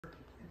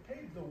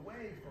paved the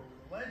way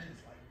for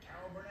legends like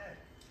Carol Burnett.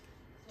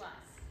 Plus,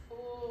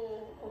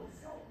 oh,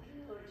 so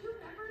cute. Do you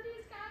remember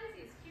these guys?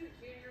 These cute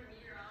junior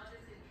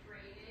meteorologists in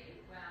training?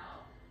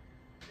 Well,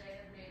 they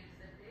have made it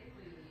to the big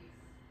leagues.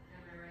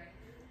 Am I right?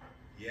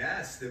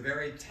 Yes, the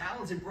very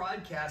talented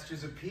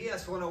broadcasters of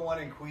PS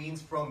 101 in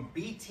Queens from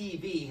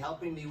BTV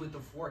helping me with the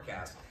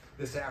forecast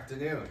this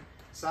afternoon.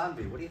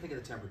 Sanvi, what do you think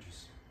of the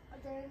temperatures?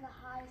 They're in the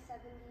high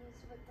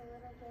 70s with a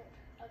little bit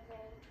of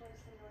rain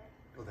towards the north.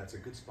 Oh, that's a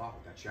good spot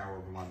with that shower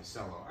over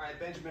Monticello. All right,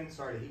 Benjamin,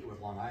 sorry to hit you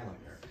with Long Island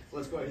here.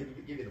 Let's go ahead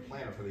and give you the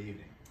planner for the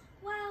evening.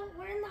 Well,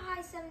 we're in the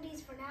high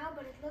 70s for now,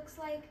 but it looks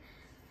like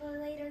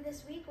for later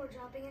this week we're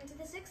dropping into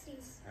the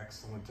 60s.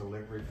 Excellent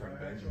delivery from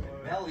Benjamin.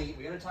 Melly,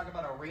 we got to talk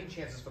about our rain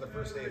chances for the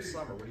first day of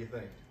summer. What do you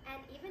think?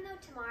 And even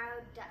though tomorrow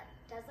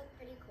does look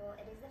pretty cool,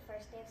 it is the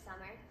first day of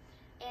summer,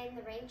 and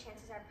the rain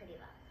chances are pretty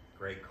low.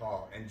 Great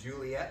call. And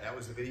Juliet, that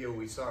was the video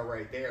we saw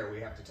right there. We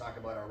have to talk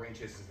about our rain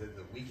chances the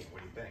weekend.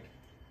 What do you think?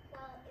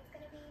 Well, it's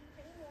going to be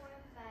pretty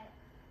warm, but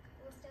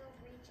we'll still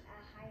reach a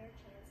higher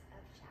chance of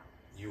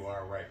showers. You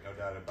are right, no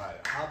doubt about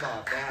it. How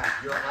about that?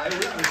 Your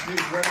Eyewitness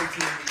News weather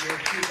team in the year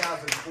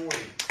 2040.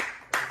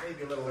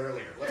 Maybe a little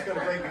earlier. Let's go to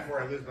break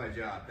before I lose my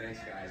job. Thanks,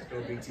 guys. Go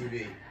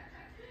BTV.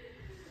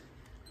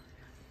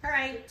 All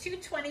right,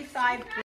 2:25.